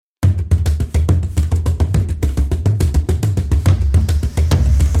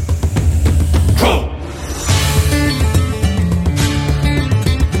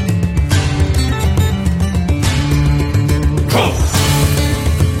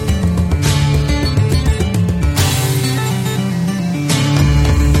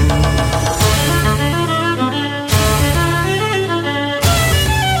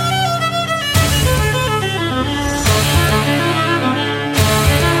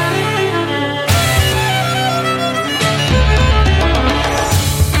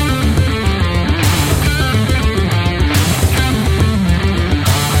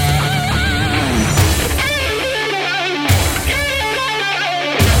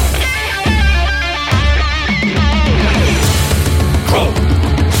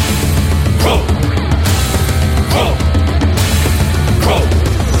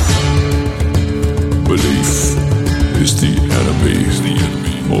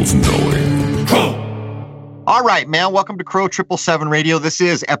self-knowing. All right, man. Welcome to Crow 777 Radio. This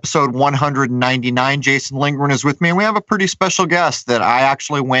is episode 199. Jason Lindgren is with me, and we have a pretty special guest that I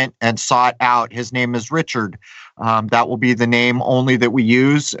actually went and sought out. His name is Richard. That will be the name only that we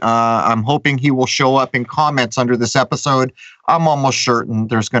use. I'm hoping he will show up in comments under this episode. I'm almost certain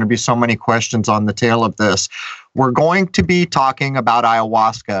there's going to be so many questions on the tail of this. We're going to be talking about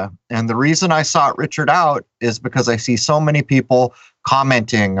ayahuasca. And the reason I sought Richard out is because I see so many people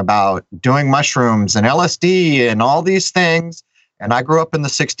commenting about doing mushrooms and LSD and all these things. And I grew up in the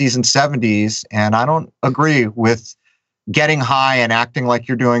 60s and 70s, and I don't agree with getting high and acting like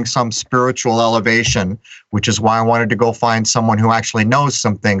you're doing some spiritual elevation, which is why I wanted to go find someone who actually knows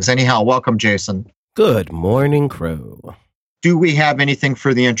some things. Anyhow, welcome, Jason. Good morning, Crow. Do we have anything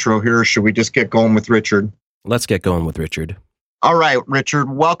for the intro here, or should we just get going with Richard? Let's get going with Richard. All right,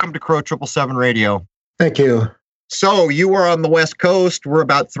 Richard, welcome to Crow 777 Radio. Thank you. So you are on the West Coast. We're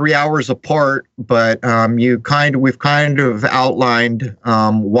about 3 hours apart, but we've kind of outlined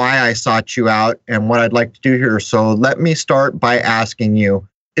why I sought you out and what I'd like to do here. So let me start by asking you,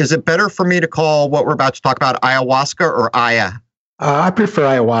 is it better for me to call what we're about to talk about ayahuasca or Aya? I prefer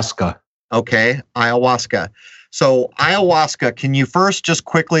ayahuasca. Okay, ayahuasca. So ayahuasca, can you first just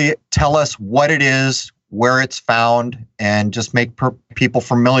quickly tell us what it is, where it's found, and just make people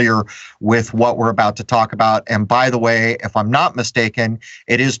familiar with what we're about to talk about? And by the way, if I'm not mistaken,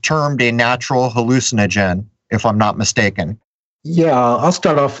 it is termed a natural hallucinogen, if I'm not mistaken. Yeah, I'll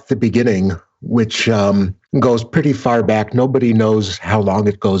start off at the beginning, which goes pretty far back. Nobody knows how long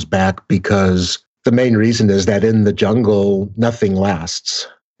it goes back because the main reason is that in the jungle, nothing lasts.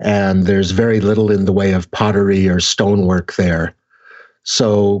 And there's very little in the way of pottery or stonework there.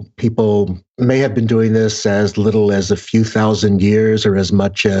 So people may have been doing this as little as a few thousand years or as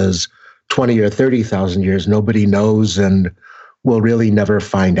much as 20 or 30,000 years. Nobody knows and will really never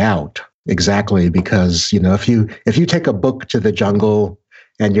find out exactly because, if you take a book to the jungle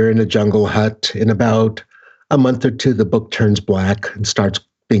and you're in a jungle hut, in about a month or two, the book turns black and starts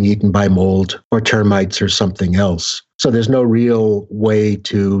being eaten by mold or termites or something else. So there's no real way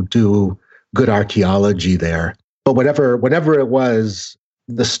to do good archaeology there. But whatever it was,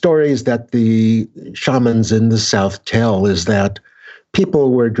 the stories that the shamans in the South tell is that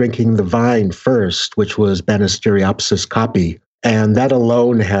people were drinking the vine first, which was Banisteriopsis caapi, and that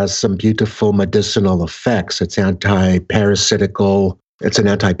alone has some beautiful medicinal effects. It's anti-parasitical. It's an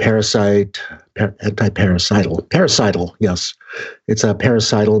parasital, yes. It's a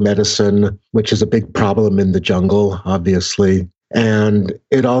parasital medicine, which is a big problem in the jungle, obviously. And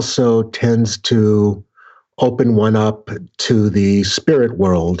it also tends to open one up to the spirit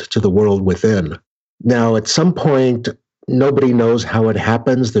world, to the world within. Now, at some point, nobody knows how it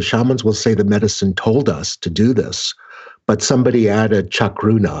happens. The shamans will say the medicine told us to do this, but somebody added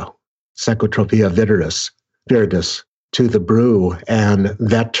chacruna, Psychotropia viridis, to the brew, and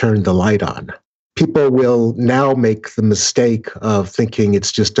that turned the light on. People will now make the mistake of thinking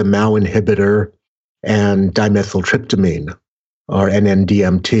it's just a MAO inhibitor and dimethyltryptamine, or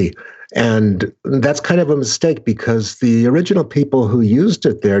NN-DMT. And that's kind of a mistake because the original people who used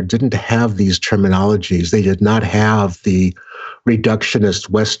it there didn't have these terminologies. They did not have the reductionist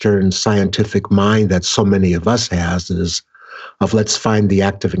Western scientific mind that so many of us has of let's find the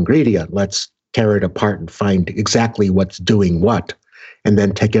active ingredient, let's tear it apart and find exactly what's doing what, and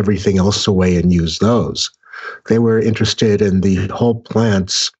then take everything else away and use those. They were interested in the whole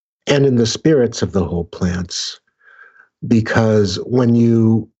plants and in the spirits of the whole plants. Because when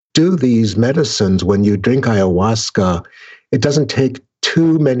you do these medicines, when you drink ayahuasca, it doesn't take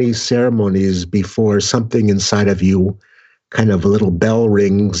too many ceremonies before something inside of you, kind of a little bell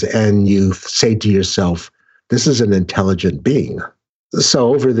rings, and you say to yourself, this is an intelligent being.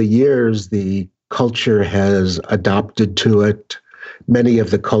 So over the years, the culture has adopted to it. Many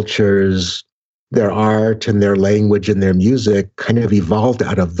of the cultures, their art and their language and their music kind of evolved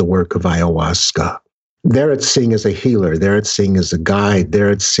out of the work of ayahuasca. There it's seen as a healer. There it's seen as a guide. There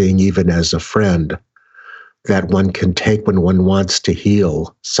it's seen even as a friend that one can take when one wants to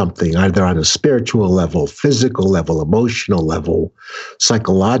heal something, either on a spiritual level, physical level, emotional level,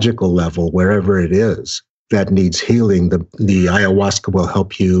 psychological level, wherever it is that needs healing. The ayahuasca will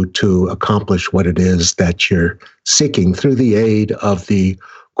help you to accomplish what it is that you're seeking through the aid of the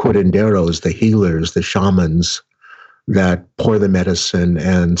curanderos, the healers, the shamans, that pour the medicine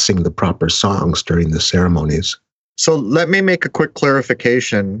and sing the proper songs during the ceremonies. So let me make a quick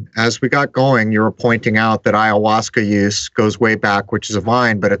clarification. As we got going, you were pointing out that ayahuasca use goes way back, which is a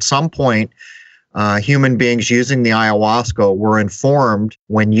vine, but at some point, human beings using the ayahuasca were informed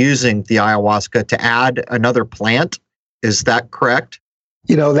when using the ayahuasca to add another plant. Is that correct?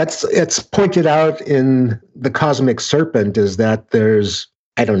 It's pointed out in the Cosmic Serpent is that there's,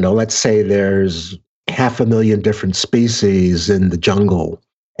 I don't know, let's say there's 500,000 different species in the jungle.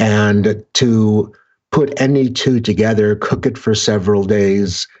 And to put any two together, cook it for several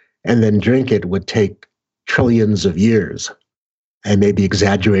days, and then drink it would take trillions of years. I may be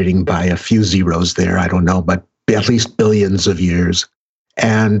exaggerating by a few zeros there, I don't know, but at least billions of years.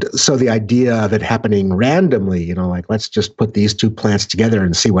 And so the idea of it happening randomly, like let's just put these two plants together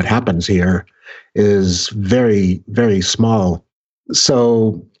and see what happens here, is very, very small.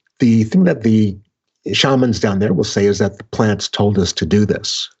 So the thing that the shamans down there will say is that the plants told us to do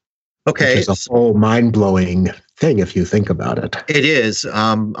this. Okay. Which is a whole mind-blowing thing if you think about it. It is,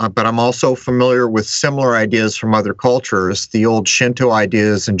 but I'm also familiar with similar ideas from other cultures, the old Shinto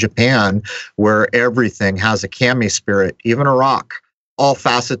ideas in Japan, where everything has a kami spirit, even a rock. All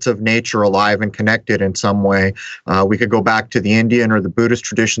facets of nature alive and connected in some way. We could go back to the Indian or the Buddhist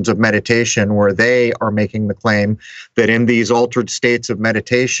traditions of meditation, where they are making the claim that in these altered states of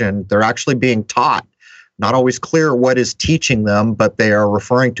meditation, they're actually being taught. Not always clear what is teaching them, but they are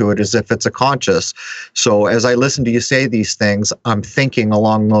referring to it as if it's a conscious. So as I listen to you say these things, I'm thinking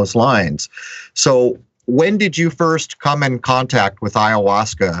along those lines. So when did you first come in contact with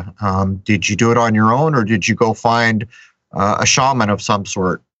ayahuasca? Did you do it on your own, or did you go find a shaman of some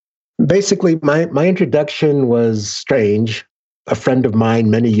sort? Basically, my introduction was strange. A friend of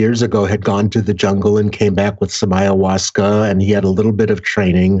mine many years ago had gone to the jungle and came back with some ayahuasca, and he had a little bit of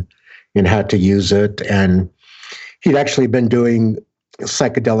training in how to use it. And he'd actually been doing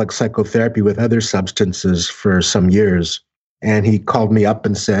psychedelic psychotherapy with other substances for some years. And he called me up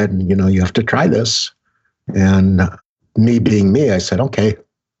and said, you have to try this. And me being me, I said, okay,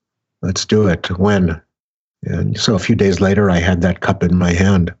 let's do it. When? And so a few days later, I had that cup in my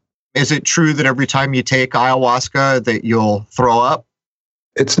hand. Is it true that every time you take ayahuasca that you'll throw up?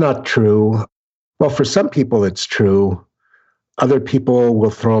 It's not true. Well, for some people, it's true. Other people will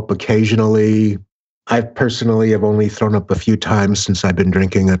throw up occasionally. I personally have only thrown up a few times since I've been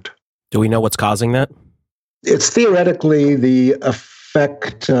drinking it. Do we know what's causing that? It's theoretically the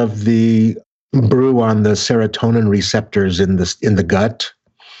effect of the brew on the serotonin receptors in the gut.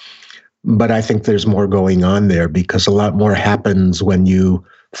 But I think there's more going on there because a lot more happens when you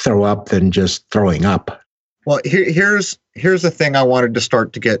throw up than just throwing up. Well, here's the thing I wanted to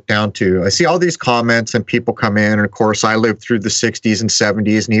start to get down to. I see all these comments and people come in, and of course I lived through the 60s and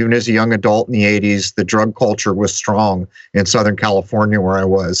 70s, and even as a young adult in the 80s, the drug culture was strong in Southern California where I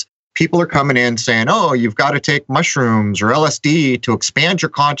was. People are coming in saying, oh, you've got to take mushrooms or LSD to expand your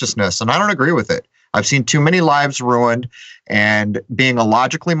consciousness, and I don't agree with it. I've seen too many lives ruined, and being a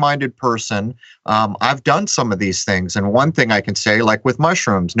logically minded person, I've done some of these things. And one thing I can say, like with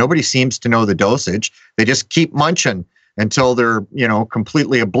mushrooms, nobody seems to know the dosage. They just keep munching until they're,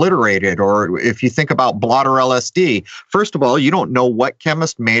 completely obliterated. Or if you think about blotter LSD, first of all, you don't know what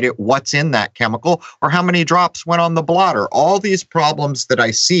chemist made it, what's in that chemical, or how many drops went on the blotter. All these problems that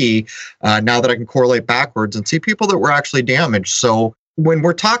I see now that I can correlate backwards and see people that were actually damaged. So when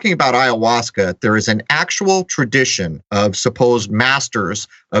we're talking about ayahuasca, there is an actual tradition of supposed masters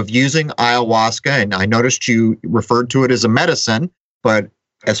of using ayahuasca. And I noticed you referred to it as a medicine, but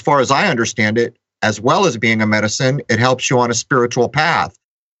as far as I understand it, as well as being a medicine, it helps you on a spiritual path.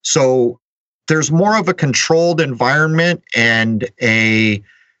 So there's more of a controlled environment and a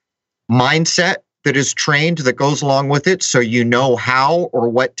mindset that is trained that goes along with it. So you know how or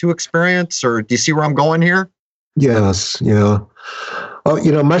what to experience, or do you see where I'm going here? Yes, yeah.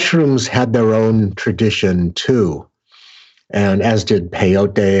 Well, mushrooms had their own tradition too. And as did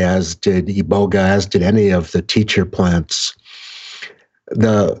peyote, as did iboga, as did any of the teacher plants.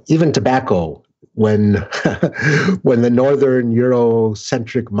 Even tobacco, when the Northern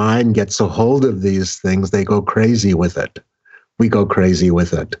Eurocentric mind gets a hold of these things, they go crazy with it. We go crazy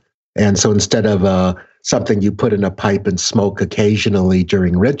with it. And so instead of something you put in a pipe and smoke occasionally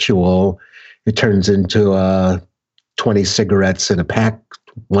during ritual, it turns into 20 cigarettes in a pack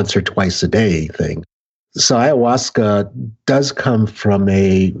once or twice a day thing. So ayahuasca does come from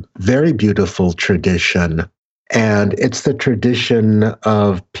a very beautiful tradition. And it's the tradition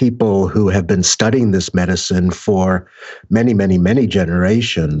of people who have been studying this medicine for many, many, many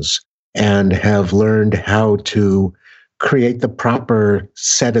generations and have learned how to create the proper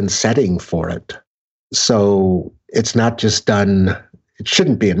set and setting for it. So it's not just done, it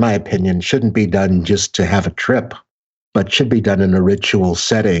shouldn't be, in my opinion, shouldn't be done just to have a trip, but should be done in a ritual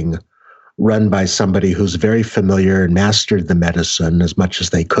setting run by somebody who's very familiar and mastered the medicine as much as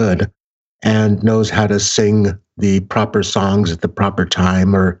they could and knows how to sing the proper songs at the proper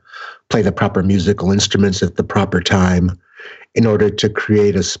time or play the proper musical instruments at the proper time in order to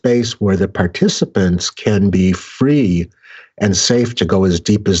create a space where the participants can be free and safe to go as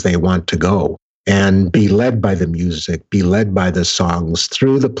deep as they want to go and be led by the music, be led by the songs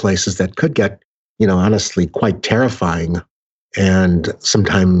through the places that could get, honestly quite terrifying and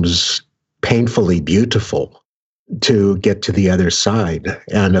sometimes painfully beautiful, to get to the other side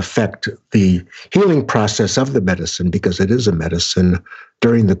and affect the healing process of the medicine, because it is a medicine,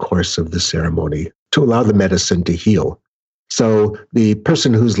 during the course of the ceremony, to allow the medicine to heal. So the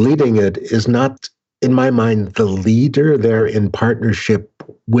person who's leading it is not, in my mind, the leader. They're in partnership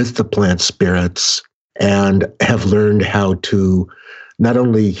with the plant spirits and have learned how to not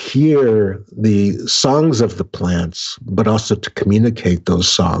only hear the songs of the plants, but also to communicate those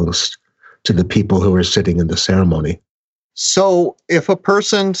songs to the people who are sitting in the ceremony. So if a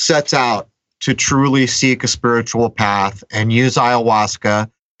person sets out to truly seek a spiritual path and use ayahuasca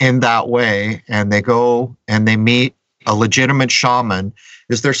in that way, and they go and they meet a legitimate shaman,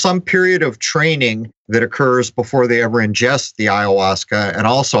 is there some period of training that occurs before they ever ingest the ayahuasca? And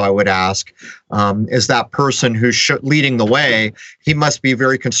also, I would ask, is that person who's leading the way, he must be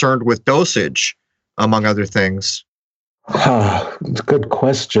very concerned with dosage, among other things? It's a good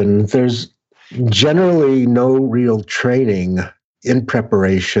question. There's generally no real training in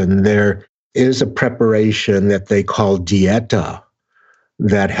preparation. There is a preparation that they call dieta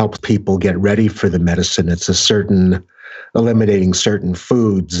that helps people get ready for the medicine. It's eliminating certain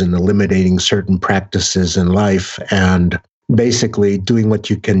foods and eliminating certain practices in life, and basically doing what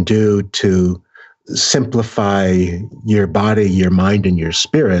you can do to simplify your body, your mind, and your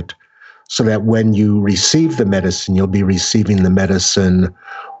spirit, so that when you receive the medicine, you'll be receiving the medicine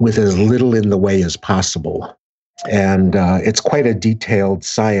with as little in the way as possible. And it's quite a detailed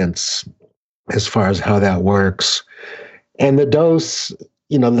science as far as how that works. And the dose,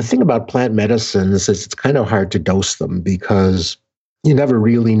 the thing about plant medicines is it's kind of hard to dose them, because you never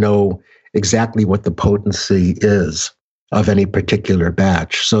really know exactly what the potency is of any particular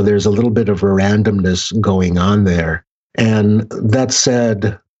batch. So there's a little bit of a randomness going on there. And that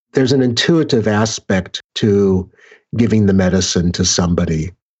said, there's an intuitive aspect to giving the medicine to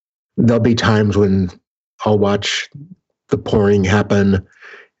somebody. There'll be times when I'll watch the pouring happen,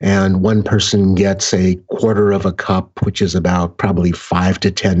 and one person gets a quarter of a cup, which is about probably 5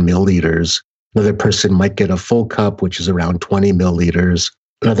 to 10 milliliters. Another person might get a full cup, which is around 20 milliliters.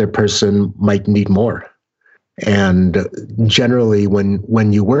 Another person might need more. And generally,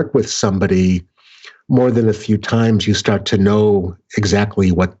 when you work with somebody more than a few times, you start to know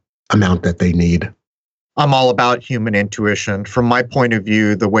exactly what amount that they need. I'm all about human intuition. From my point of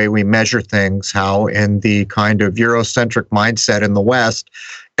view, the way we measure things, how in the kind of Eurocentric mindset in the West,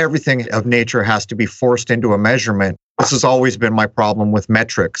 everything of nature has to be forced into a measurement. This has always been my problem with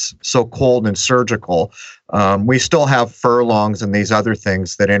metrics, so cold and surgical. We still have furlongs and these other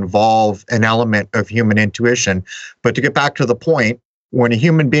things that involve an element of human intuition. But to get back to the point, when a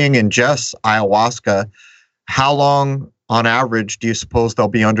human being ingests ayahuasca, how long on average do you suppose they'll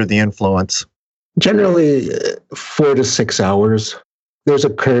be under the influence? Generally, 4 to 6 hours. There's a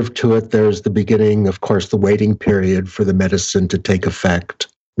curve to it. There's the beginning, of course, the waiting period for the medicine to take effect.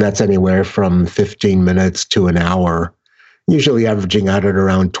 That's anywhere from 15 minutes to an hour, usually averaging out at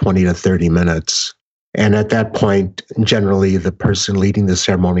around 20 to 30 minutes. And at that point, generally, the person leading the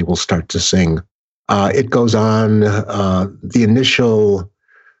ceremony will start to sing. It goes on. The initial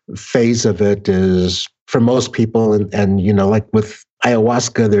phase of it is, for most people, and like with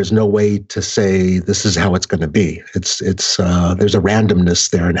ayahuasca, there's no way to say this is how it's going to be. It's there's a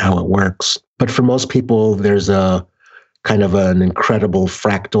randomness there in how it works. But for most people, there's a kind of an incredible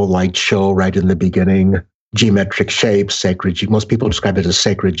fractal light show right in the beginning, geometric shapes, most people describe it as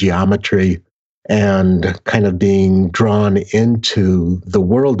sacred geometry, and kind of being drawn into the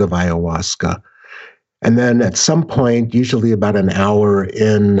world of ayahuasca. And then at some point, usually about an hour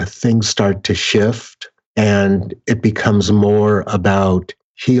in, things start to shift, and it becomes more about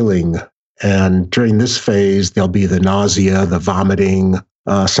healing. And during this phase, there'll be the nausea, the vomiting,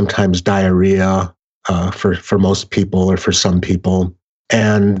 sometimes diarrhea for most people or for some people.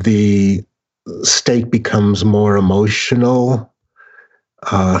 And the state becomes more emotional.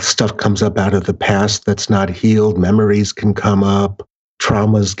 Stuff comes up out of the past that's not healed. Memories can come up.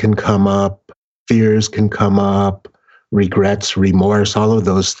 Traumas can come up. Fears can come up. Regrets, remorse, all of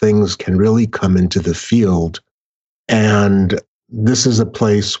those things can really come into the field. And this is a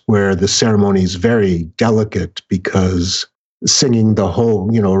place where the ceremony is very delicate, because singing the whole,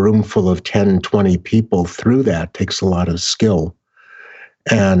 room full of 10, 20 people through that takes a lot of skill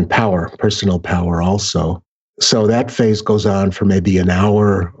and power, personal power also. So that phase goes on for maybe an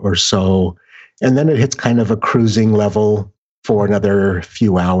hour or so, and then it hits kind of a cruising level. for another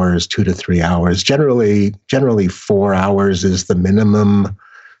few hours, 2 to 3 hours. Generally 4 hours is the minimum.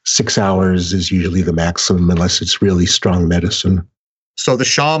 6 hours is usually the maximum, unless it's really strong medicine. So the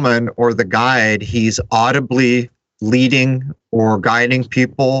shaman or the guide, he's audibly leading or guiding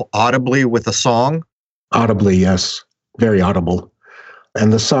people audibly with a song? Audibly, yes. Very audible.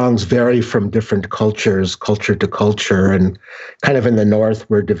 And the songs vary from different cultures, culture to culture. And kind of in the North,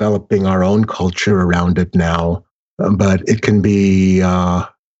 we're developing our own culture around it now. But it can be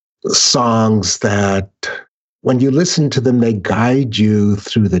songs that, when you listen to them, they guide you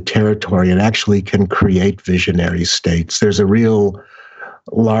through the territory and actually can create visionary states. There's a real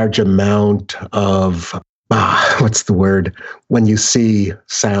large amount of, what's the word? When you see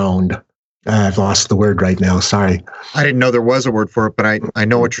sound. I've lost the word right now. Sorry. I didn't know there was a word for it, but I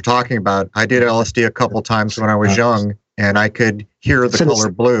know what you're talking about. I did LSD a couple times when I was young, and I could hear the color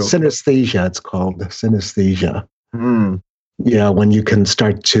blue. Synesthesia, it's called. Synesthesia. Mm. Yeah, when you can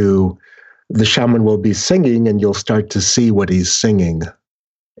start to, the shaman will be singing and you'll start to see what he's singing.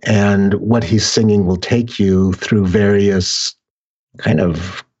 And what he's singing will take you through various kind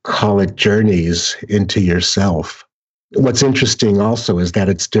of, call it, journeys into yourself. What's interesting also is that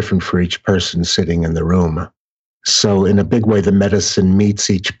it's different for each person sitting in the room. So in a big way, the medicine meets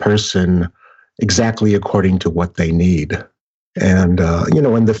each person exactly according to what they need. And,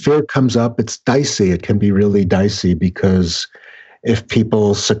 when the fear comes up, it's dicey. It can be really dicey, because if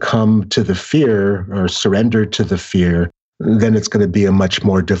people succumb to the fear or surrender to the fear, then it's going to be a much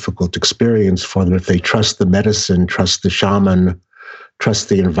more difficult experience for them. If they trust the medicine, trust the shaman, trust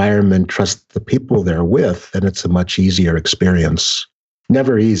the environment, trust the people they're with, then it's a much easier experience.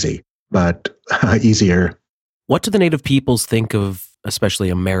 Never easy, but easier. What do the native peoples think of, especially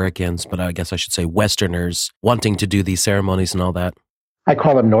Americans, but I guess I should say Westerners, wanting to do these ceremonies and all that? I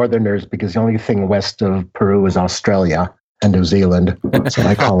call them Northerners because the only thing west of Peru is Australia and New Zealand. So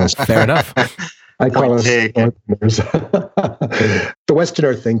I call us fair enough. I call us Northerners. The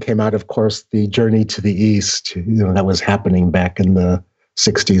Westerner thing came out, of course, the journey to the East. That was happening back in the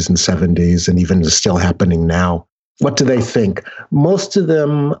 60s and 70s, and even is still happening now. What do they think? Most of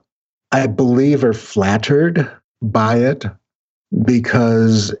them, I believe, are flattered by it,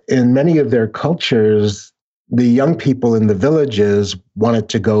 because in many of their cultures, the young people in the villages wanted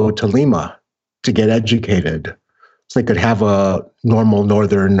to go to Lima to get educated so they could have a normal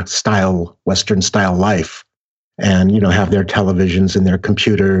Northern style, Western style life, and, have their televisions and their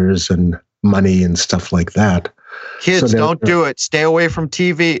computers and money and stuff like that. Kids, don't do it. Stay away from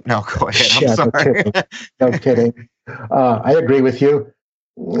TV. No, go ahead. I'm sorry. No kidding. I agree with you.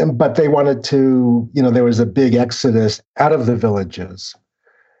 But they wanted to, there was a big exodus out of the villages.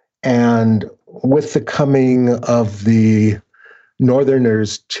 And with the coming of the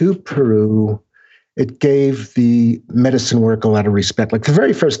Northerners to Peru, it gave the medicine work a lot of respect. Like the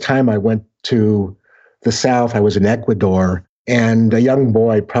very first time I went to the South, I was in Ecuador, and a young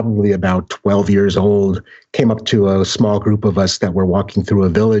boy, probably about 12 years old, came up to a small group of us that were walking through a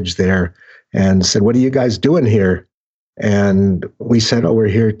village there and said, "What are you guys doing here?" And we said, "Oh, we're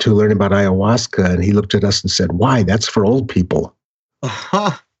here to learn about ayahuasca." And he looked at us and said, "Why? That's for old people."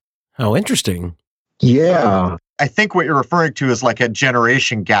 Uh-huh. How interesting. Yeah. I think what you're referring to is like a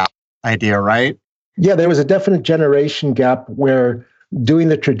generation gap idea, right? Yeah, there was a definite generation gap where doing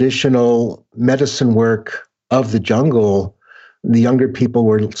the traditional medicine work of the jungle, the younger people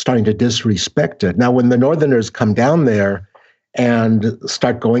were starting to disrespect it. Now, when the Northerners come down there and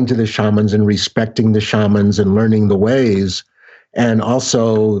start going to the shamans and respecting the shamans and learning the ways, and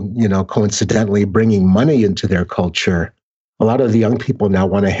also, coincidentally bringing money into their culture, a lot of the young people now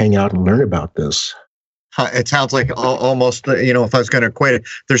want to hang out and learn about this. It sounds like almost, if I was going to equate it,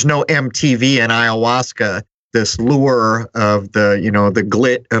 there's no MTV in ayahuasca, this lure of the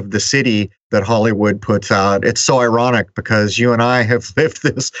glit of the city that Hollywood puts out. It's so ironic because you and I have lived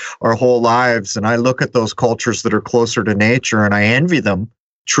this our whole lives. And I look at those cultures that are closer to nature and I envy them.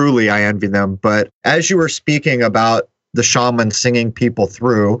 Truly, I envy them. But as you were speaking about the shaman singing people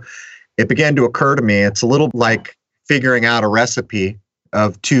through, it began to occur to me, it's a little like figuring out a recipe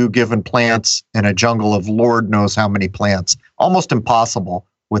of 2 given plants in a jungle of Lord knows how many plants. Almost impossible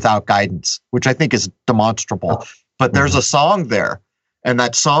without guidance, which I think is demonstrable. But there's a song there, and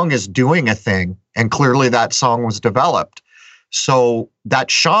that song is doing a thing, and clearly that song was developed. So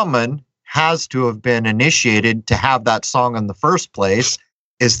that shaman has to have been initiated to have that song in the first place.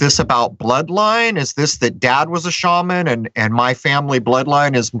 Is this about bloodline? Is this that dad was a shaman and my family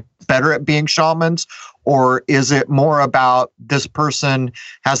bloodline is better at being shamans? Or is it more about this person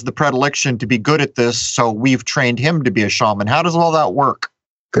has the predilection to be good at this, so we've trained him to be a shaman? How does all that work?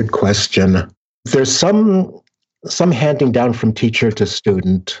 Good question. There's some some handing down from teacher to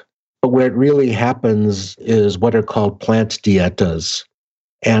student. But where it really happens is what are called plant dietas.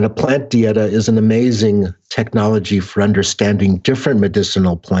 And a plant dieta is an amazing technology for understanding different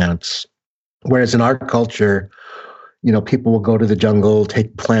medicinal plants. Whereas in our culture, people will go to the jungle,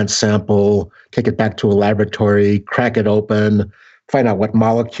 take plant sample, take it back to a laboratory, crack it open, find out what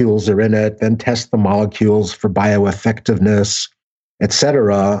molecules are in it, then test the molecules for bioeffectiveness,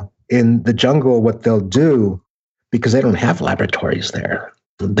 etc. In the jungle, what they'll do, because they don't have laboratories there,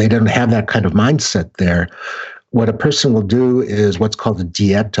 they don't have that kind of mindset there, what a person will do is what's called a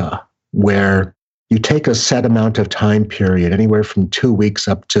dieta, where you take a set amount of time period, anywhere from 2 weeks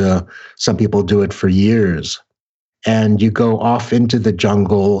up to some people do it for years, and you go off into the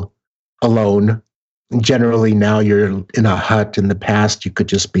jungle alone. Generally, now you're in a hut. In the past, you could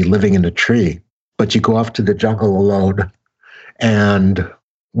just be living in a tree, but you go off to the jungle alone. And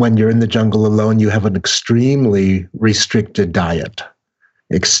when you're in the jungle alone, you have an extremely restricted diet,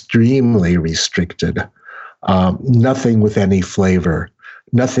 extremely restricted. Nothing with any flavor,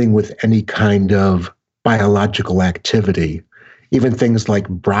 nothing with any kind of biological activity. Even things like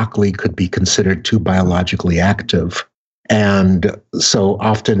broccoli could be considered too biologically active. And so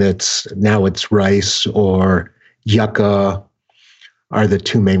often it's rice or yucca are the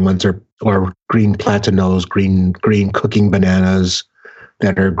two main ones, or green platanos, green cooking bananas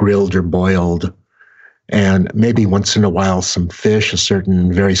that are grilled or boiled. And maybe once in a while some fish, a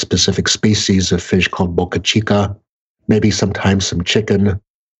certain very specific species of fish called boca chica, maybe sometimes some chicken.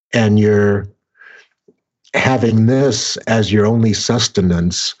 And you're having this as your only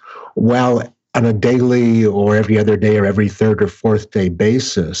sustenance, while on a daily or every other day or every third or fourth day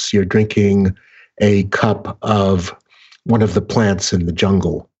basis, you're drinking a cup of one of the plants in the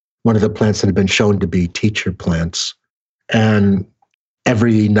jungle, one of the plants that have been shown to be teacher plants. And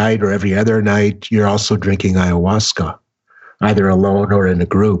every night or every other night, you're also drinking ayahuasca, either alone or in a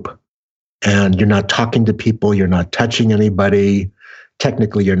group. And you're not talking to people, you're not touching anybody.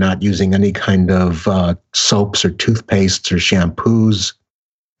 Technically, you're not using any kind of soaps or toothpastes or shampoos.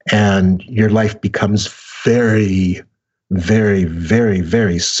 And your life becomes very, very, very,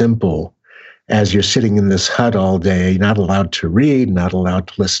 very simple as you're sitting in this hut all day, not allowed to read, not allowed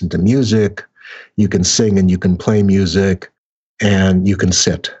to listen to music. You can sing and you can play music and you can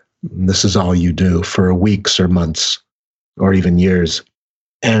sit. And this is all you do for weeks or months or even years.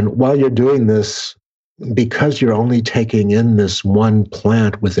 And while you're doing this, because you're only taking in this one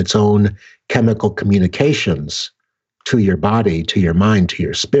plant with its own chemical communications to your body, to your mind, to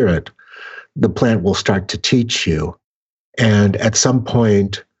your spirit, the plant will start to teach you. And at some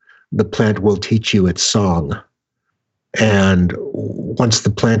point, the plant will teach you its song. And once the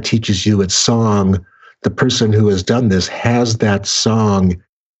plant teaches you its song, the person who has done this has that song,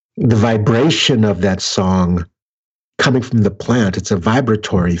 the vibration of that song coming from the plant. It's a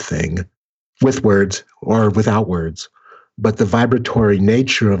vibratory thing with words or without words. But the vibratory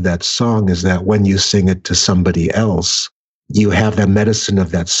nature of that song is that when you sing it to somebody else, you have the medicine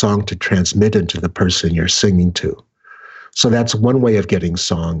of that song to transmit into the person you're singing to. So that's one way of getting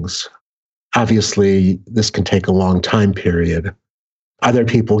songs. Obviously, this can take a long time period. Other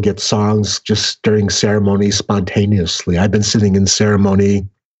people get songs just during ceremony spontaneously. I've been sitting in ceremony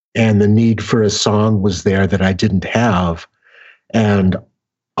and the need for a song was there that I didn't have. And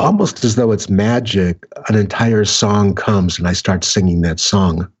almost as though it's magic, an entire song comes and I start singing that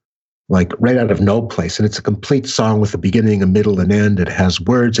song, like right out of no place. And it's a complete song with a beginning, a middle, and end. It has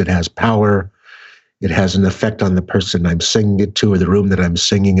words, it has power, it has an effect on the person I'm singing it to or the room that I'm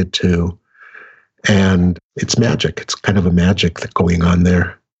singing it to. And it's magic. It's kind of a magic that's going on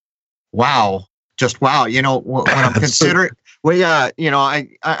there. Wow. Just wow. When I'm considering, well, yeah,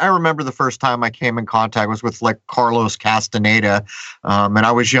 I remember the first time I came in contact was with like Carlos Castaneda. And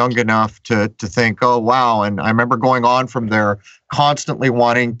I was young enough to think, oh, wow. And I remember going on from there, constantly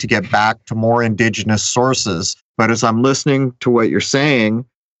wanting to get back to more indigenous sources. But as I'm listening to what you're saying,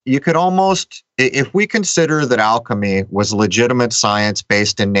 you could almost, if we consider that alchemy was legitimate science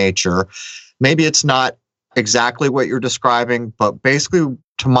based in nature, maybe it's not exactly what you're describing, but basically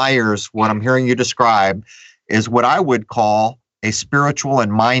to my ears, what I'm hearing you describe is what I would call a spiritual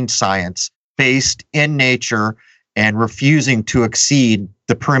and mind science based in nature and refusing to exceed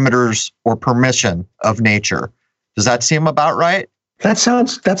the perimeters or permission of nature. Does that seem about right? That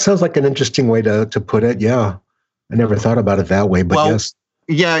sounds like an interesting way to put it. Yeah. I never thought about it that way, but yes.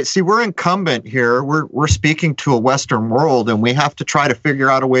 Yeah, see, we're incumbent here. We're speaking to a Western world, and we have to try to figure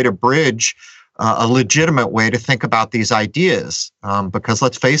out a way to bridge a legitimate way to think about these ideas. Because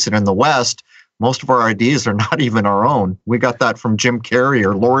let's face it, in the West, most of our ideas are not even our own. We got that from Jim Carrey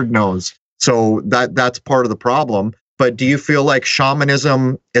or Lord knows. So that's part of the problem. But do you feel like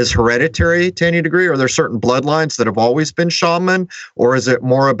shamanism is hereditary to any degree? Are there certain bloodlines that have always been shaman? Or is it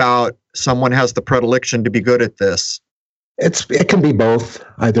more about someone has the predilection to be good at this? It can be both,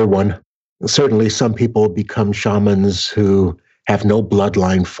 either one. Certainly some people become shamans who have no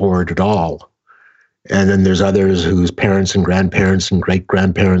bloodline for it at all. And then there's others whose parents and grandparents and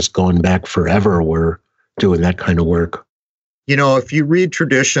great-grandparents going back forever were doing that kind of work. You know, if you read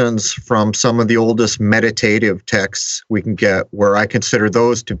traditions from some of the oldest meditative texts we can get, where I consider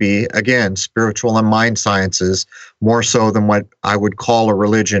those to be, again, spiritual and mind sciences, more so than what I would call a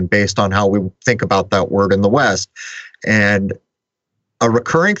religion based on how we think about that word in the West. And a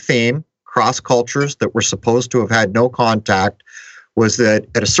recurring theme across cultures that were supposed to have had no contact was that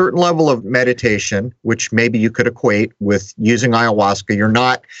at a certain level of meditation, which maybe you could equate with using ayahuasca, you're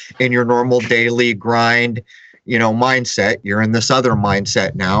not in your normal daily grind, mindset. You're in this other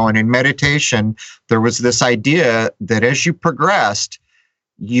mindset now. And in meditation, there was this idea that as you progressed,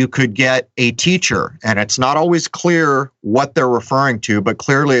 you could get a teacher. And it's not always clear what they're referring to, but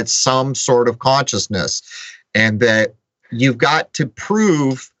clearly it's some sort of consciousness. And that you've got to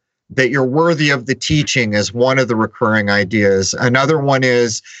prove that you're worthy of the teaching is one of the recurring ideas. Another one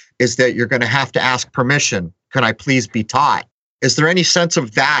is that you're going to have to ask permission. Can I please be taught? Is there any sense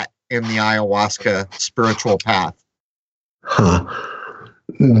of that in the ayahuasca spiritual path?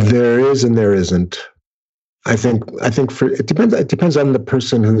 There is and there isn't. I think it depends on the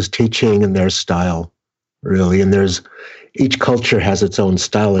person who's teaching and their style, really. And each culture has its own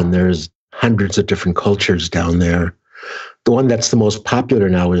style, and there's hundreds of different cultures down there. The one that's the most popular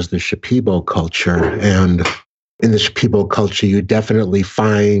now is the Shipibo culture. And in the Shipibo culture, you definitely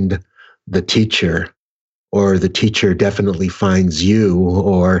find the teacher, or the teacher definitely finds you,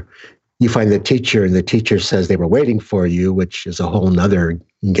 or you find the teacher and the teacher says they were waiting for you, which is a whole nother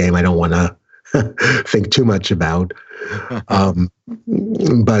game I don't want to think too much about.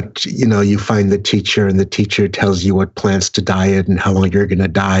 But, you find the teacher and the teacher tells you what plants to diet and how long you're going to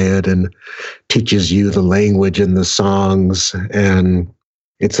diet and teaches you the language and the songs. And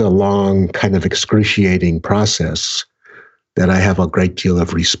it's a long, kind of excruciating process that I have a great deal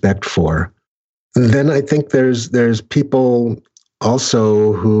of respect for. Then I think there's people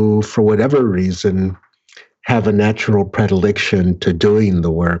also who, for whatever reason, have a natural predilection to doing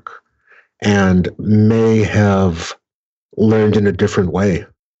the work and may have learned in a different way,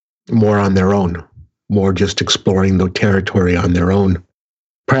 more on their own, more just exploring the territory on their own.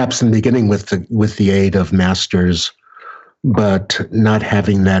 Perhaps in the beginning with the aid of masters, but not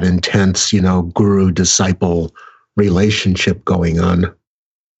having that intense, guru-disciple relationship going on.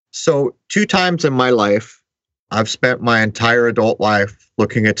 So 2 times in my life, I've spent my entire adult life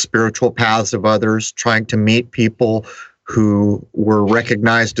looking at spiritual paths of others, trying to meet people who were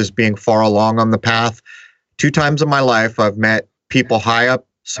recognized as being far along on the path. 2 times in my life, I've met people high up,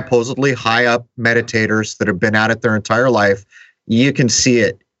 supposedly high up meditators that have been at it their entire life. You can see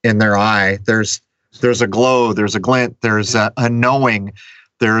it in their eye. There's a glow, there's a glint, there's a knowing,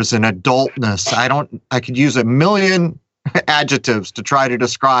 there's an adultness. I could use a million adjectives to try to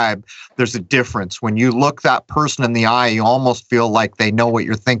describe. There's a difference. When you look that person in the eye, you almost feel like they know what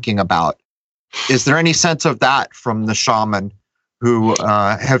you're thinking about. Is there any sense of that from the shaman who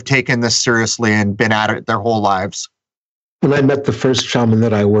have taken this seriously and been at it their whole lives? When I met the first shaman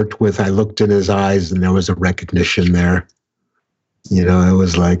that I worked with, I looked in his eyes and there was a recognition there. It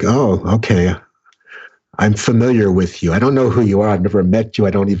was like, oh, okay, I'm familiar with you. I don't know who you are. I've never met you. I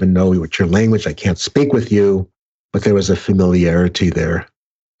don't even know what your language. I can't speak with you. But there was a familiarity there.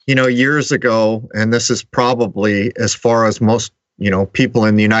 Years ago, and this is probably as far as most, people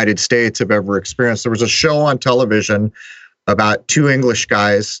in the United States have ever experienced, there was a show on television about 2 English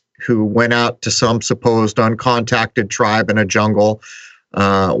guys who went out to some supposed uncontacted tribe in a jungle.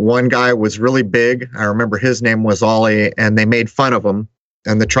 One guy was really big. I remember his name was Ollie, and they made fun of him.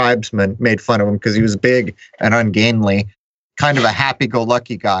 And the tribesmen made fun of him because he was big and ungainly, kind of a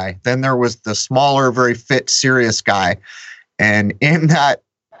happy-go-lucky guy. Then there was the smaller, very fit, serious guy. And in that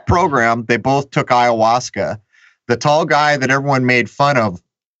program, they both took ayahuasca. The tall guy that everyone made fun of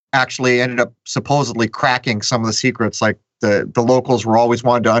actually ended up supposedly cracking some of the secrets, like the locals were always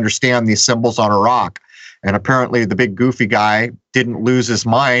wanting to understand these symbols on a rock. And apparently the big goofy guy didn't lose his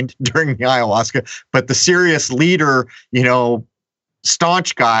mind during the ayahuasca, but the serious leader,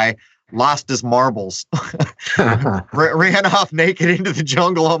 staunch guy lost his marbles, ran off naked into the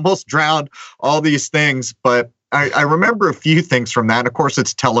jungle, almost drowned, all these things. But I remember a few things from that. Of course,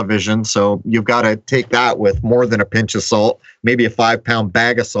 it's television, so you've got to take that with more than a pinch of salt, maybe a 5-pound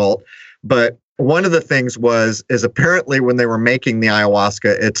bag of salt. But one of the things is apparently when they were making the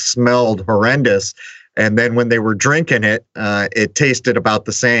ayahuasca, it smelled horrendous. And then when they were drinking it, it tasted about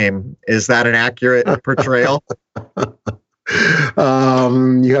the same. Is that an accurate portrayal?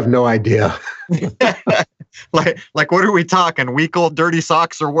 You have no idea. Like, what are we talking? Week old dirty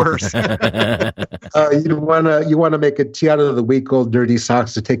socks or worse? You wanna make a tea out of the week old dirty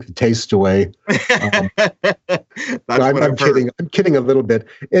socks to take the taste away. I'm kidding. I'm kidding a little bit.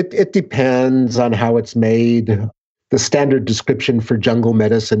 It depends on how it's made. The standard description for jungle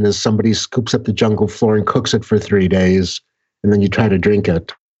medicine is somebody scoops up the jungle floor and cooks it for 3 days, and then you try to drink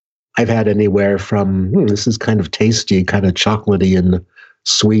it. I've had anywhere from, this is kind of tasty, kind of chocolatey and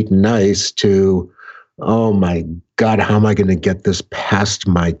sweet and nice, to, oh my God, how am I going to get this past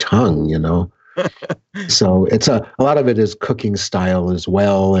my tongue, So it's a lot of it is cooking style as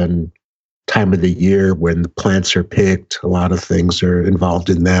well, and time of the year when the plants are picked. A lot of things are involved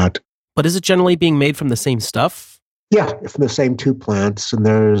in that. But is it generally being made from the same stuff? Yeah, from the same two plants. And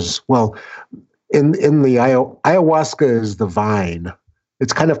there's, in the ayahuasca is the vine.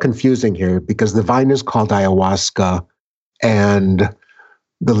 It's kind of confusing here because the vine is called ayahuasca and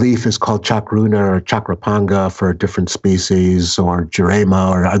the leaf is called chacruna or chakrapanga for different species, or jurema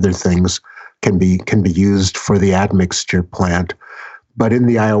or other things can be used for the admixture plant. But in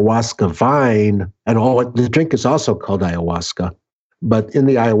the ayahuasca vine, and the drink is also called ayahuasca, but in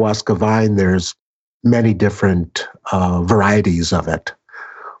the ayahuasca vine, there's many different varieties of it,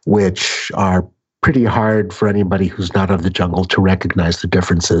 which are pretty hard for anybody who's not of the jungle to recognize the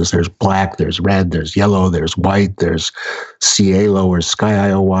differences. There's black, there's red, there's yellow, there's white, there's cielo or sky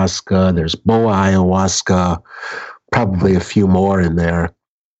ayahuasca, there's boa ayahuasca, probably a few more in there.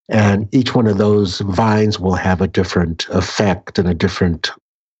 And each one of those vines will have a different effect and a different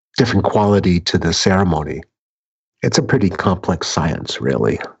quality to the ceremony. It's a pretty complex science,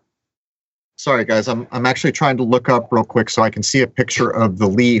 really. Sorry, guys, I'm actually trying to look up real quick so I can see a picture of the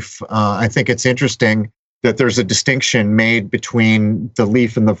leaf. I think it's interesting that there's a distinction made between the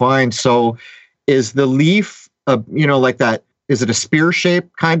leaf and the vine. So is the leaf, like that, is it a spear shape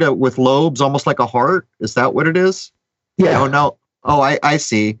kind of with lobes, almost like a heart? Is that what it is? Yeah. Oh, no. Oh, I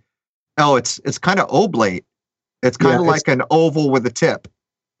see. Oh, it's kind of oblate. It's kind of like an oval with a tip.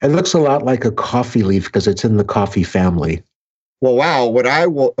 It looks a lot like a coffee leaf because it's in the coffee family. Well, wow,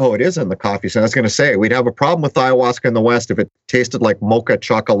 it is in the coffee. So I was going to say, we'd have a problem with ayahuasca in the West if it tasted like mocha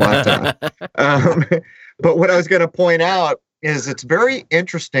chocolate. But what I was going to point out is it's very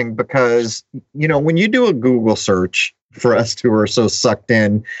interesting because, when you do a Google search, for us who are so sucked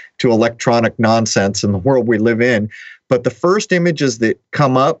in to electronic nonsense in the world we live in, but the first images that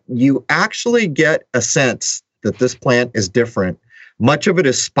come up, you actually get a sense that this plant is different. Much of it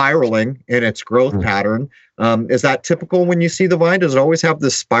is spiraling in its growth pattern. Is that typical when you see the vine? Does it always have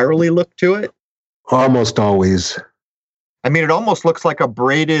this spirally look to it? Almost always. I mean, it almost looks like a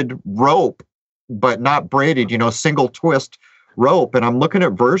braided rope, but not braided, single twist rope. And I'm looking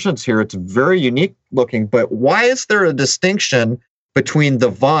at versions here. It's very unique looking. But why is there a distinction between the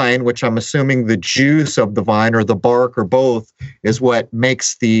vine, which I'm assuming the juice of the vine or the bark or both is what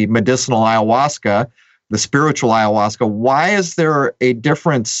makes the medicinal ayahuasca, the spiritual ayahuasca? Why is there a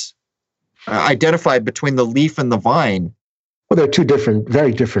difference identified between the leaf and the vine? Well, they're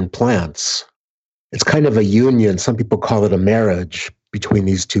very different plants. It's kind of a union. Some people call it a marriage between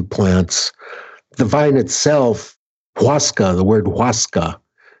these two plants. The vine itself, huasca, the word huasca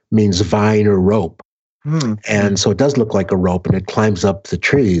means vine or rope. And so it does look like a rope, and it climbs up the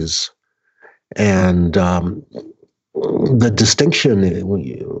trees. And the distinction,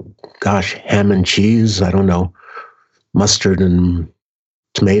 ham and cheese, I don't know, mustard and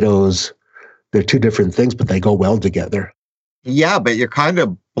tomatoes, they're two different things, but they go well together. Yeah, but you're kind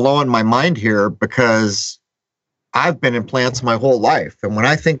of blowing my mind here because I've been in plants my whole life. And when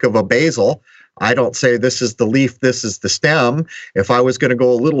I think of a basil, I don't say this is the leaf, this is the stem. If I was going to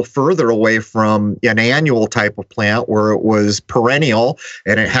go a little further away from an annual type of plant where it was perennial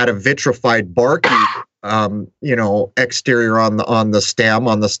and it had a vitrified barky, exterior on the stem,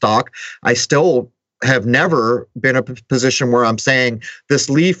 on the stalk, I still have never been in a position where I'm saying this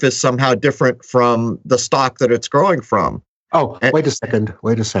leaf is somehow different from the stalk that it's growing from. Oh, wait a second.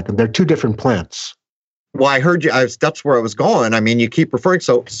 They're two different plants. Well, I heard you. That's where I was going. I mean, you keep referring.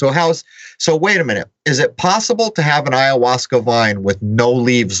 So wait a minute. Is it possible to have an ayahuasca vine with no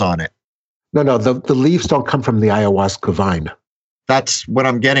leaves on it? No. The leaves don't come from the ayahuasca vine. That's what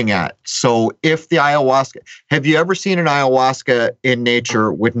I'm getting at. So if the ayahuasca, have you ever seen an ayahuasca in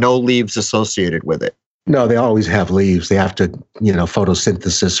nature with no leaves associated with it? No, they always have leaves. They have to,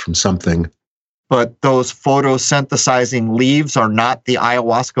 photosynthesis from something. But those photosynthesizing leaves are not the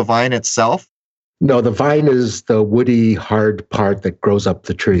ayahuasca vine itself? No, the vine is the woody, hard part that grows up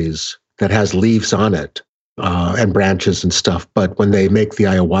the trees that has leaves on it and branches and stuff. But when they make the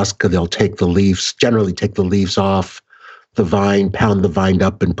ayahuasca, they'll generally take the leaves off the vine, pound the vine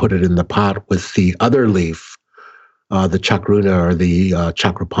up, and put it in the pot with the other leaf, the chacruna or the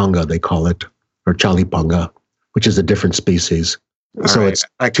chakrapanga, they call it, or chalipanga, which is a different species. So it's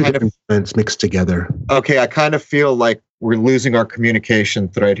two different plants mixed together. Okay, I kind of feel like we're losing our communication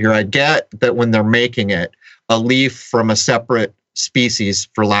thread here. I get that when they're making it, a leaf from a separate species,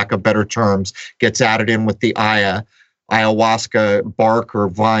 for lack of better terms, gets added in with the ayahuasca bark or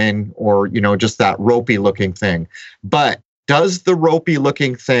vine or, just that ropey looking thing. But does the ropey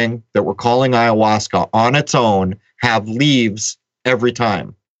looking thing that we're calling ayahuasca on its own have leaves every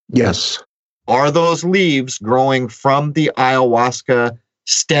time? Yes. Are those leaves growing from the ayahuasca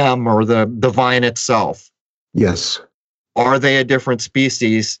stem or the vine itself? Yes. Are they a different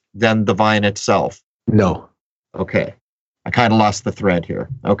species than the vine itself? No. Okay. I kind of lost the thread here.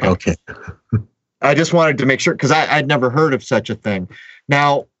 Okay. I just wanted to make sure, because I'd never heard of such a thing.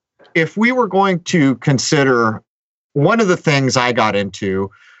 Now, if we were going to consider, one of the things I got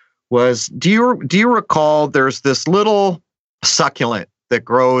into was, do you recall there's this little succulent that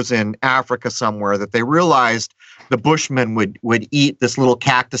grows in Africa somewhere that they realized the Bushmen would eat, this little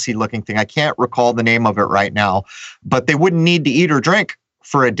cactusy looking thing. I can't recall the name of it right now, but they wouldn't need to eat or drink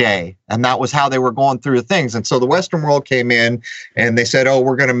for a day. And that was how they were going through things. And so the Western world came in and they said, oh,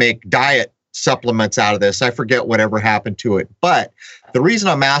 we're going to make diet supplements out of this. I forget whatever happened to it. But the reason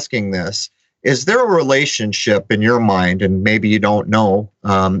I'm asking this, is there a relationship in your mind, and maybe you don't know,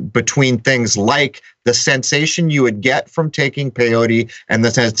 between things like the sensation you would get from taking peyote and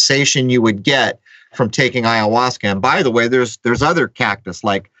the sensation you would get from taking ayahuasca? And by the way, there's other cactus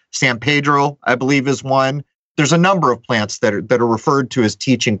like San Pedro, I believe, is one. There's a number of plants that are referred to as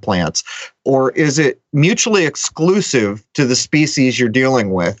teaching plants. Or is it mutually exclusive to the species you're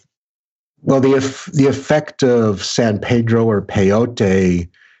dealing with? Well, the effect of San Pedro or peyote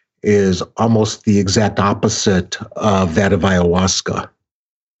is almost the exact opposite of that of ayahuasca.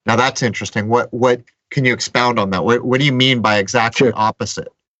 Now that's interesting. What can you expound on that? What do you mean by exactly opposite?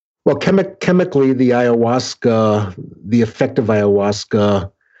 Well, chemically, the ayahuasca, the effect of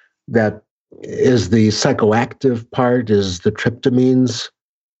ayahuasca, that is the psychoactive part, is the tryptamines,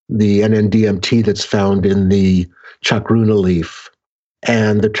 the NN-DMT that's found in the chacruna leaf.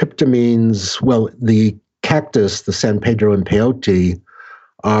 And the tryptamines, well, the cactus, the San Pedro and peyote,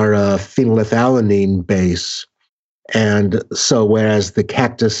 are a phenylethylamine base. And so whereas the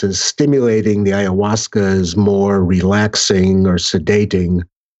cactus is stimulating, the ayahuasca is more relaxing or sedating.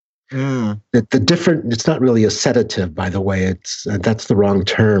 It's not really a sedative, by the way. That's the wrong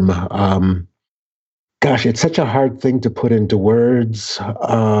term. It's such a hard thing to put into words.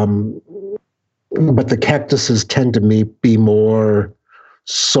 But the cactuses tend to be more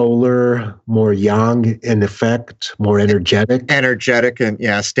solar, more yang in effect, more energetic. Energetic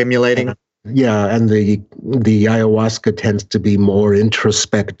and stimulating. Yeah, and the ayahuasca tends to be more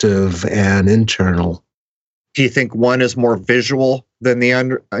introspective and internal. Do you think one is more visual than the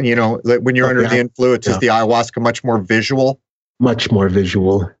when you're under the influence, is the ayahuasca much more visual? Much more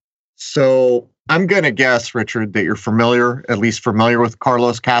visual. So I'm going to guess, Richard, that you're at least familiar with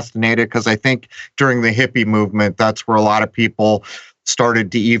Carlos Castaneda, because I think during the hippie movement, that's where a lot of people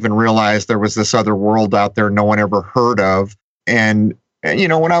started to even realize there was this other world out there no one ever heard of. And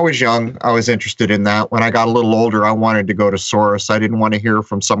when I was young, I was interested in that. When I got a little older, I wanted to go to Source. I didn't want to hear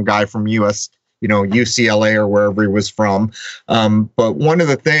from some guy from UCLA or wherever he was from. But one of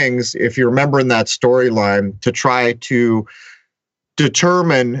the things, if you remember in that storyline, to try to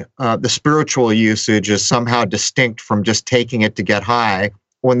determine the spiritual usage is somehow distinct from just taking it to get high.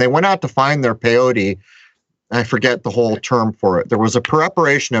 When they went out to find their peyote, I forget the whole term for it. There was a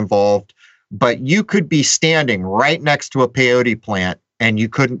preparation involved, but you could be standing right next to a peyote plant and you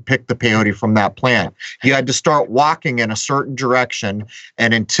couldn't pick the peyote from that plant. You had to start walking in a certain direction,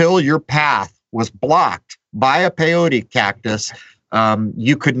 and until your path was blocked by a peyote cactus,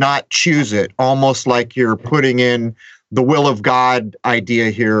 you could not choose it, almost like you're putting in the will of God idea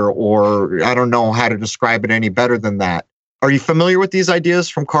here, or I don't know how to describe it any better than that. Are you familiar with these ideas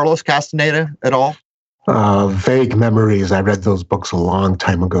from Carlos Castaneda at all? Vague memories. I read those books a long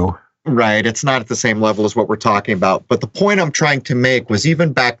time ago. Right. It's not at the same level as what we're talking about. But the point I'm trying to make was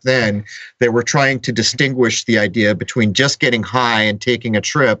even back then, they were trying to distinguish the idea between just getting high and taking a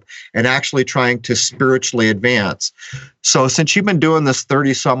trip and actually trying to spiritually advance. So since you've been doing this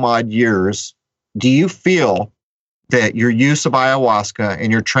 30 some odd years, do you feel that your use of ayahuasca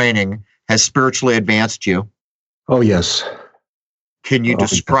and your training has spiritually advanced you? Oh, yes. Can you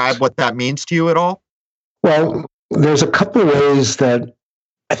describe what that means to you at all? Well, there's a couple of ways that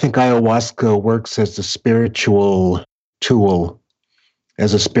I think ayahuasca works as a spiritual tool,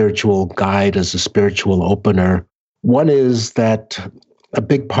 as a spiritual guide, as a spiritual opener. One is that a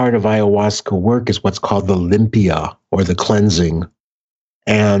big part of ayahuasca work is what's called the limpia, or the cleansing.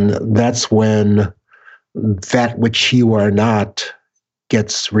 And that's when that which you are not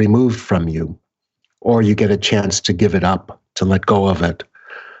gets removed from you, or you get a chance to give it up, to let go of it.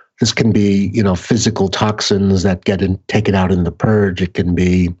 This can be, physical toxins that get taken out in the purge. It can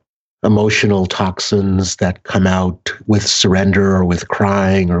be emotional toxins that come out with surrender or with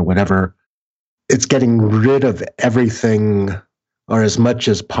crying or whatever. It's getting rid of everything, or as much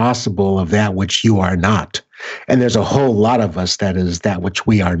as possible, of that which you are not. And there's a whole lot of us that is that which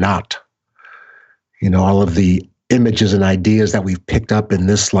we are not. All of the images and ideas that we've picked up in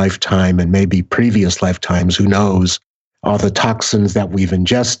this lifetime and maybe previous lifetimes, who knows, all the toxins that we've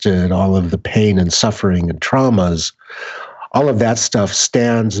ingested, all of the pain and suffering and traumas, all of that stuff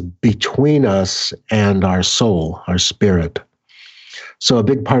stands between us and our soul, our spirit. So a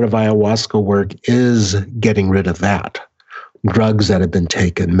big part of ayahuasca work is getting rid of that. Drugs that have been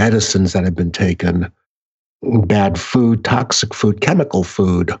taken, medicines that have been taken, bad food, toxic food, chemical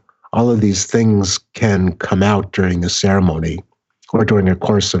food, all of these things can come out during a ceremony or during a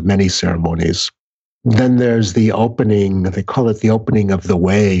course of many ceremonies. Then there's the opening, they call it the opening of the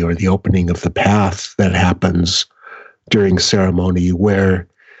way, or the opening of the path, that happens during ceremony, where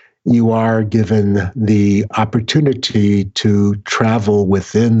you are given the opportunity to travel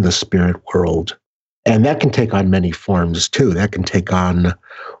within the spirit world. And that can take on many forms too. That can take on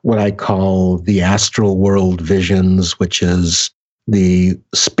what I call the astral world visions, which is the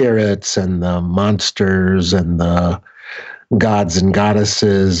spirits and the monsters and the gods and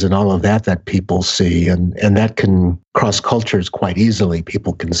goddesses and all of that people see. And that can cross cultures quite easily.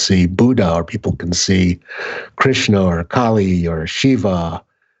 People can see Buddha, or people can see Krishna or Kali or Shiva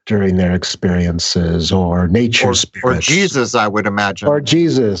during their experiences, or nature spirits. Or Jesus, I would imagine. Or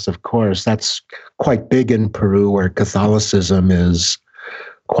Jesus, of course. That's quite big in Peru, where Catholicism is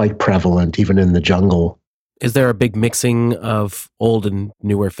quite prevalent, even in the jungle. Is there a big mixing of old and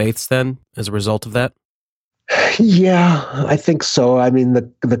newer faiths then, as a result of that? Yeah, I think so. I mean,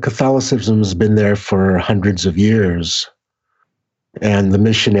 the Catholicism's been there for hundreds of years. And the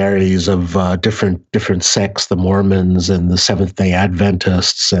missionaries of different sects, the Mormons and the Seventh-day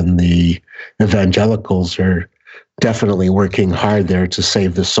Adventists and the evangelicals, are definitely working hard there to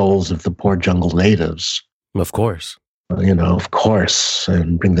save the souls of the poor jungle natives. Of course. Of course,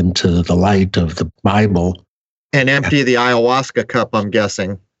 and bring them to the light of the Bible. And empty the ayahuasca cup, I'm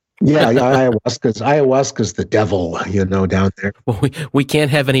guessing. Yeah, ayahuasca's the devil, down there. Well, we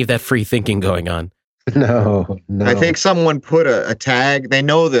can't have any of that free thinking going on. No. I think someone put a tag. They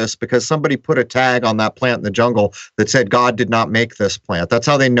know this because somebody put a tag on that plant in the jungle that said God did not make this plant. That's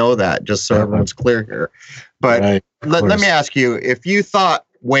how they know that, just so everyone's clear here. But right, let me ask you, if you thought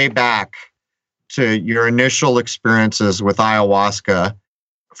way back to your initial experiences with ayahuasca,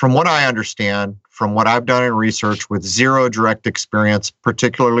 from what I understand, from what I've done in research with zero direct experience,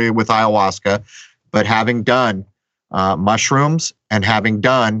 particularly with ayahuasca, but having done mushrooms and having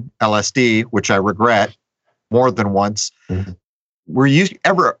done LSD, which I regret more than once, were you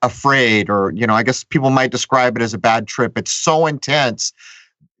ever afraid, or, I guess people might describe it as a bad trip? It's so intense.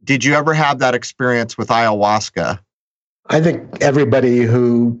 Did you ever have that experience with ayahuasca? I think everybody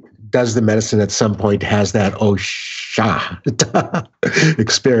who does the medicine at some point has that Osha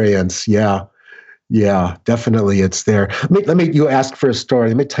experience. Yeah, definitely it's there. You ask for a story.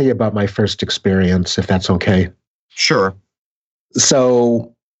 Let me tell you about my first experience, if that's okay. Sure.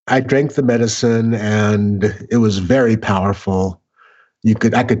 So I drank the medicine and it was very powerful.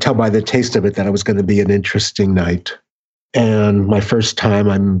 I could tell by the taste of it that it was going to be an interesting night. And my first time,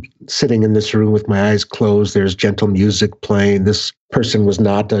 I'm sitting in this room with my eyes closed. There's gentle music playing. This person was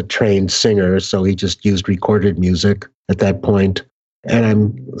not a trained singer, so he just used recorded music at that point. And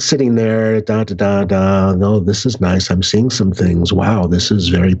I'm sitting there, no, this is nice. I'm seeing some things. Wow, this is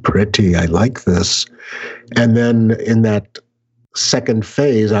very pretty. I like this. And then in that second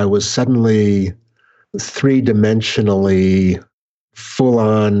phase, I was suddenly three-dimensionally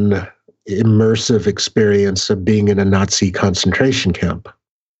full-on immersive experience of being in a Nazi concentration camp.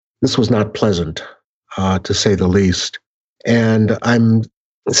 This was not pleasant, to say the least. And I'm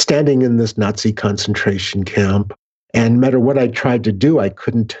standing in this Nazi concentration camp, and no matter what I tried to do, I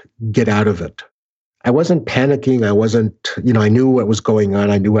couldn't get out of it. I wasn't panicking. I knew what was going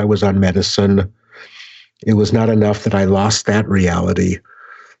on. I knew I was on medicine. It was not enough that I lost that reality,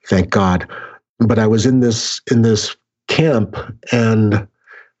 thank God. But I was in this camp. And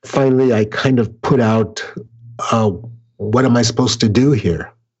finally, I kind of put out, what am I supposed to do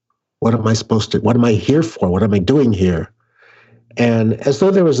here? What am I here for? What am I doing here? And as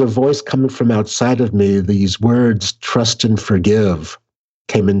though there was a voice coming from outside of me, these words, trust and forgive,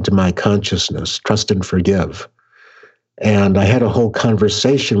 came into my consciousness, trust and forgive. And I had a whole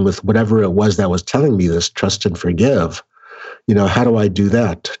conversation with whatever it was that was telling me this, trust and forgive. How do I do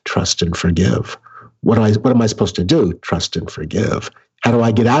that? Trust and forgive. What am I supposed to do? Trust and forgive. How do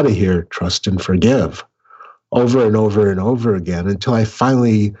I get out of here? Trust and forgive. Over and over and over again until I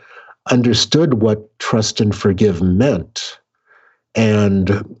finally understood what trust and forgive meant.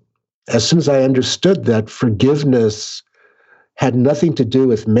 And as soon as I understood that forgiveness had nothing to do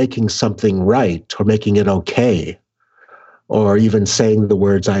with making something right or making it okay, or even saying the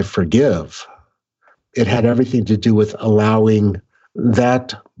words, I forgive. It had everything to do with allowing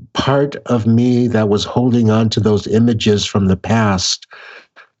that part of me that was holding on to those images from the past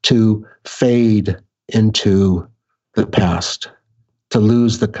to fade into the past, to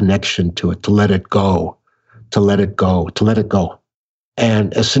lose the connection to it, to let it go, to let it go, to let it go.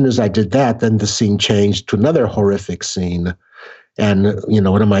 And as soon as I did that, then the scene changed to another horrific scene. And,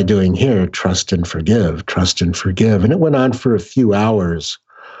 what am I doing here? Trust and forgive, trust and forgive. And it went on for a few hours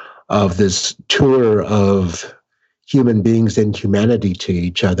of this tour of human beings and humanity to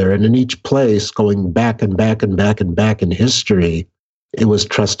each other. And in each place, going back and back and back and back in history, it was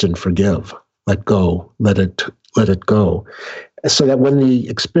trust and forgive. Let go, let it go. So that when the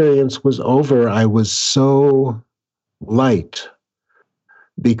experience was over, I was so light.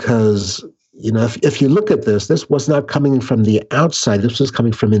 Because, if you look at this was not coming from the outside. This was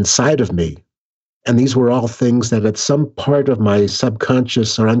coming from inside of me. And these were all things that at some part of my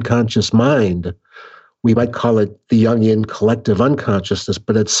subconscious or unconscious mind, we might call it the Jungian collective unconsciousness,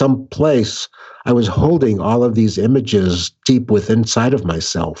 but at some place, I was holding all of these images deep within inside of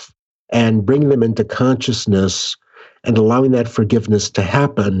myself and bringing them into consciousness and allowing that forgiveness to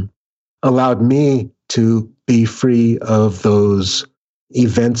happen allowed me to be free of those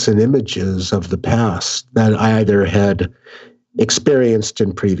events and images of the past that I either had experienced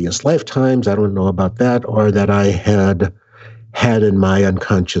in previous lifetimes, I don't know about that, or that I had in my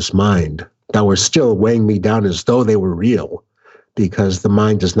unconscious mind that were still weighing me down as though they were real, because the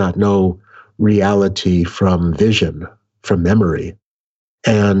mind does not know reality from vision, from memory.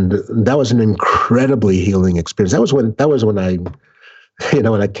 And that was an incredibly healing experience. That was when I,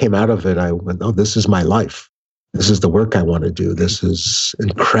 when I came out of it, I went, oh, this is my life. This is the work I want to do. This is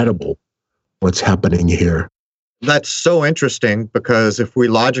incredible what's happening here. That's so interesting, because if we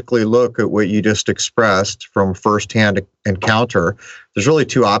logically look at what you just expressed from firsthand encounter, there's really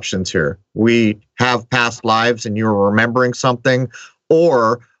two options here. We have past lives and you're remembering something,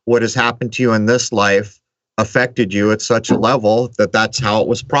 or what has happened to you in this life affected you at such a level that that's how it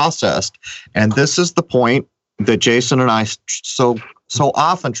was processed. And this is the point that Jason and I so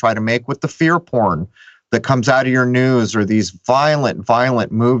often try to make with the fear porn that comes out of your news, or these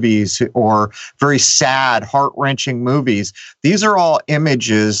violent movies, or very sad, heart-wrenching movies. These are all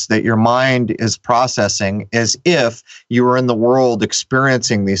images that your mind is processing as if you were in the world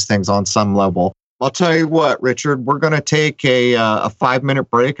experiencing these things on some level. I'll tell you what, Richard, we're going to take a 5-minute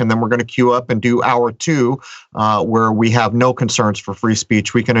break, and then we're going to queue up and do hour 2, where we have no concerns for free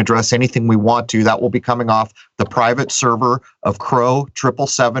speech. We can address anything we want to. That will be coming off the private server of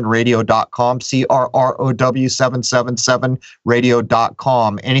crow777radio.com,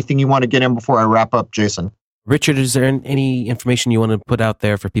 CRROW777radio.com. Anything you want to get in before I wrap up, Jason? Richard, is there any information you want to put out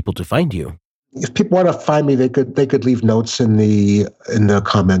there for people to find you? If people want to find me, they could leave notes in the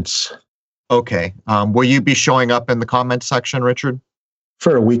comments. Okay. Will you be showing up in the comments section, Richard?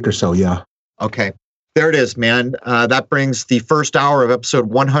 For a week or so, yeah. Okay. There it is, man. That brings the first hour of episode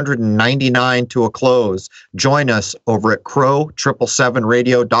 199 to a close. Join us over at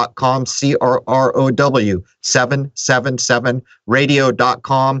crow777radio.com,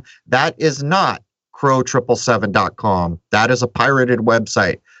 CRROW777radio.com. That is not crow777.com. That is a pirated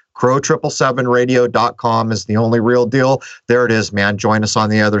website. crow777radio.com is the only real deal. There it is, man. Join us on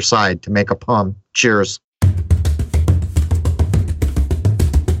the other side to make a pun. Cheers.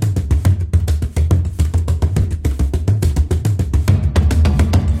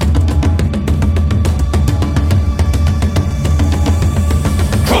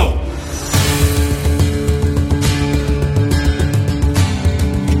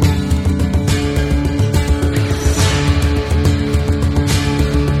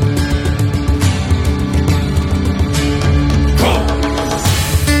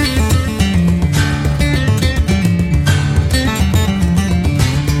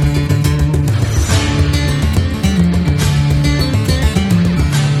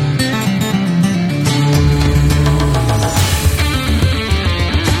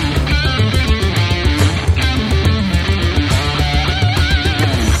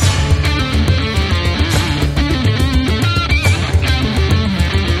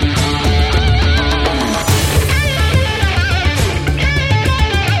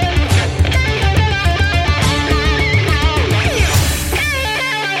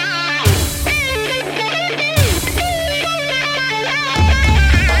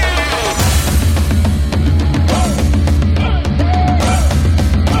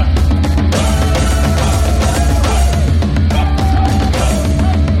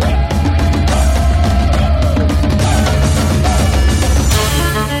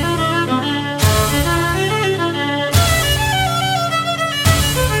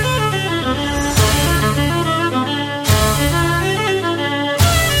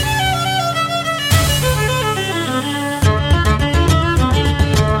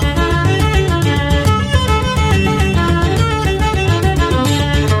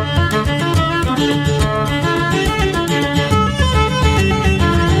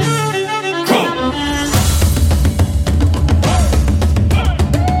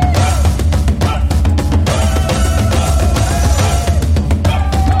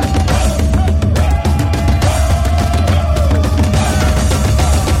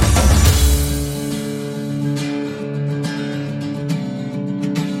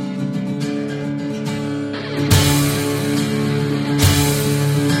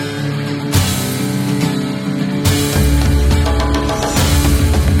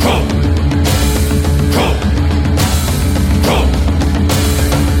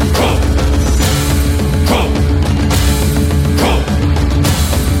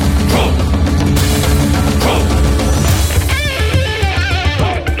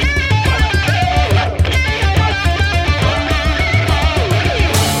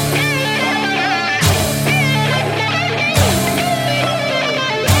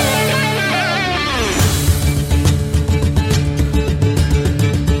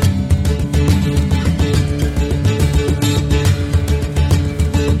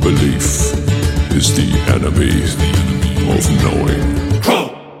 is the enemy of knowing.